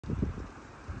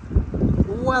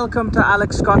Welcome to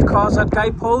Alex Scott Cars at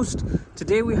Guidepost.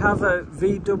 Today we have a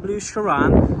VW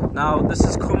Sharan. Now this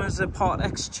has come as a part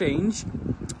exchange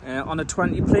on a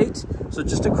 20 plate. So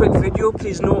just a quick video.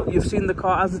 Please note you've seen the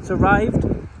car as it's arrived.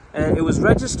 It was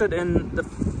registered in the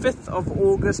 5th of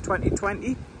August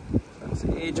 2020. That's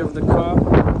the age of the car.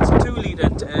 It's a 2-litre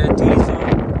diesel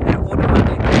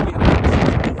automatic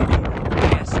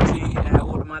DSG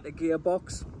automatic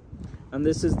gearbox. And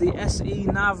this is the SE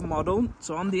Nav model.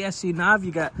 So on the SE Nav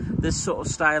you get this sort of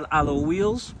style alloy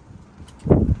wheels.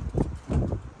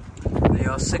 They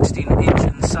are 16-inch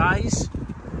in size.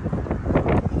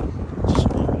 Just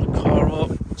open the car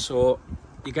up. So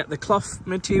you get the cloth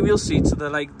material seats, so they're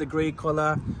like the grey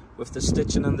colour with the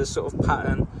stitching and this sort of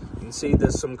pattern. You can see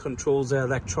there's some controls there,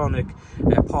 electronic,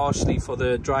 partially for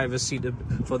the driver's seat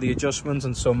for the adjustments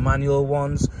and some manual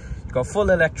ones. You've got full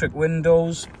electric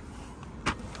windows.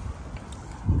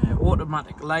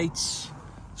 Automatic lights.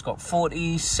 It's got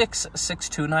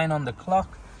 46629 on the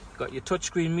clock. You've got your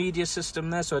touchscreen media system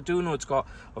there, so I do know it's got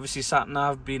obviously sat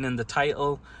nav being in the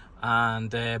title, and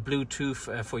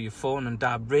Bluetooth for your phone and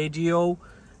DAB radio.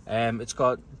 It's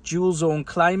got dual zone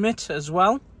climate as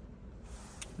well.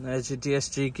 And there's your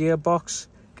DSG gearbox.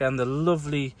 Again, the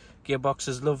lovely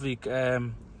gearboxes, lovely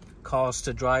cars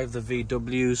to drive, the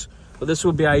VWs. But this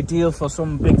will be ideal for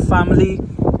some big family.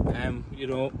 You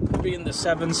know, being the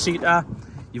 7-seater,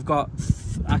 you've got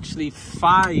actually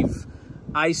 5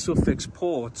 ISOFIX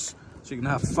ports, so you can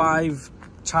have 5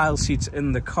 child seats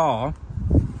in the car.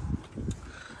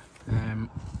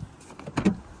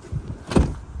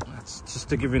 That's just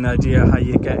to give you an idea how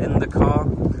you get in the car.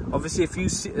 Obviously, if you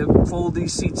fold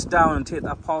these seats down and take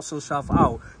that parcel shelf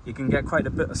out, you can get quite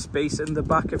a bit of space in the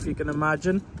back, if you can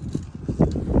imagine.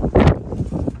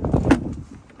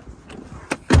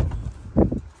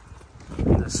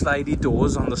 Slidey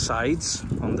doors on the sides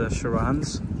on the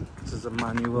Sharans. This is a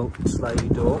manual slidey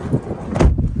door.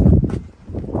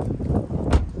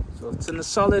 So it's in a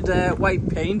solid white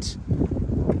paint.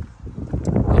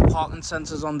 Got parking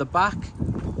sensors on the back,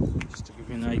 just to give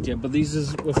you an idea. But these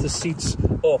is with the seats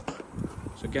up.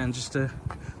 So again, so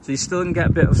you still can get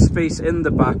a bit of space in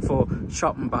the back for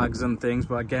shopping bags and things.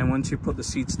 But again, once you put the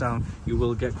seats down, you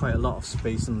will get quite a lot of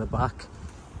space in the back.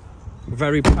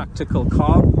 Very practical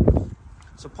car.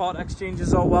 So part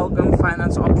exchanges are welcome,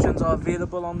 finance options are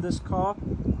available on this car.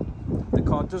 The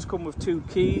car does come with 2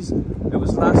 keys. It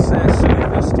was last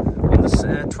serviced on the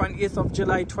 20th of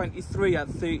July 23 at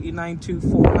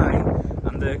 39,249,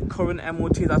 and the current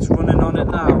MOT that's running on it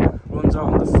now runs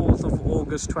out on the 4th of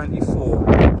August 24.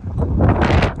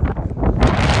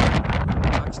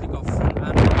 Actually got front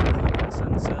and rear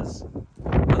sensors.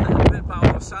 A little bit about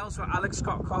ourselves. We're Alex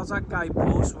Scott Cars at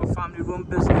Guidepost. We're a family-run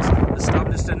business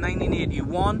established in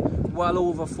 1981. Well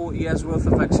over 40 years worth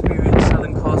of experience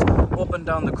selling cars up and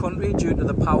down the country due to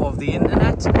the power of the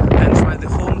internet. Hence why the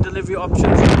home delivery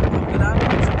options are popular.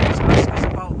 So please ask us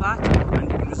about that,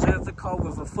 and you can reserve the car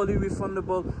with a fully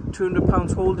refundable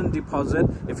 £200 holding deposit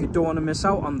if you don't want to miss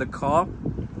out on the car.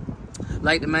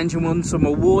 Like to mention, won some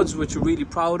awards which we're really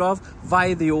proud of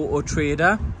via the Auto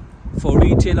Trader for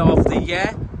Retailer of the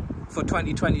Year for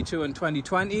 2022 and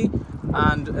 2020,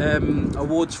 and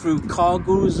awards through Car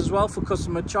Gurus as well for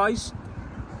customer choice.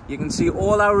 You can see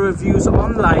all our reviews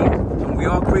online, and we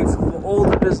are grateful for all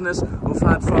the business we've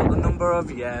had throughout the number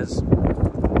of years.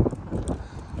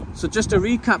 So just to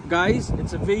recap, guys,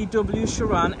 it's a VW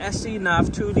Sharan SE Nav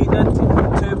 2-litre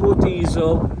turbo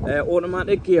diesel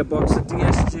automatic gearbox, a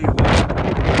DSG one,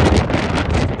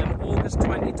 in August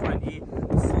 2020,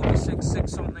 46.6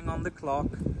 something on the clock.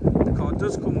 The car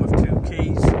does come with 2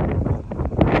 keys,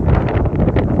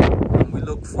 and we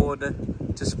look forward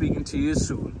to speaking to you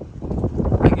soon.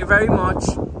 Thank you very much.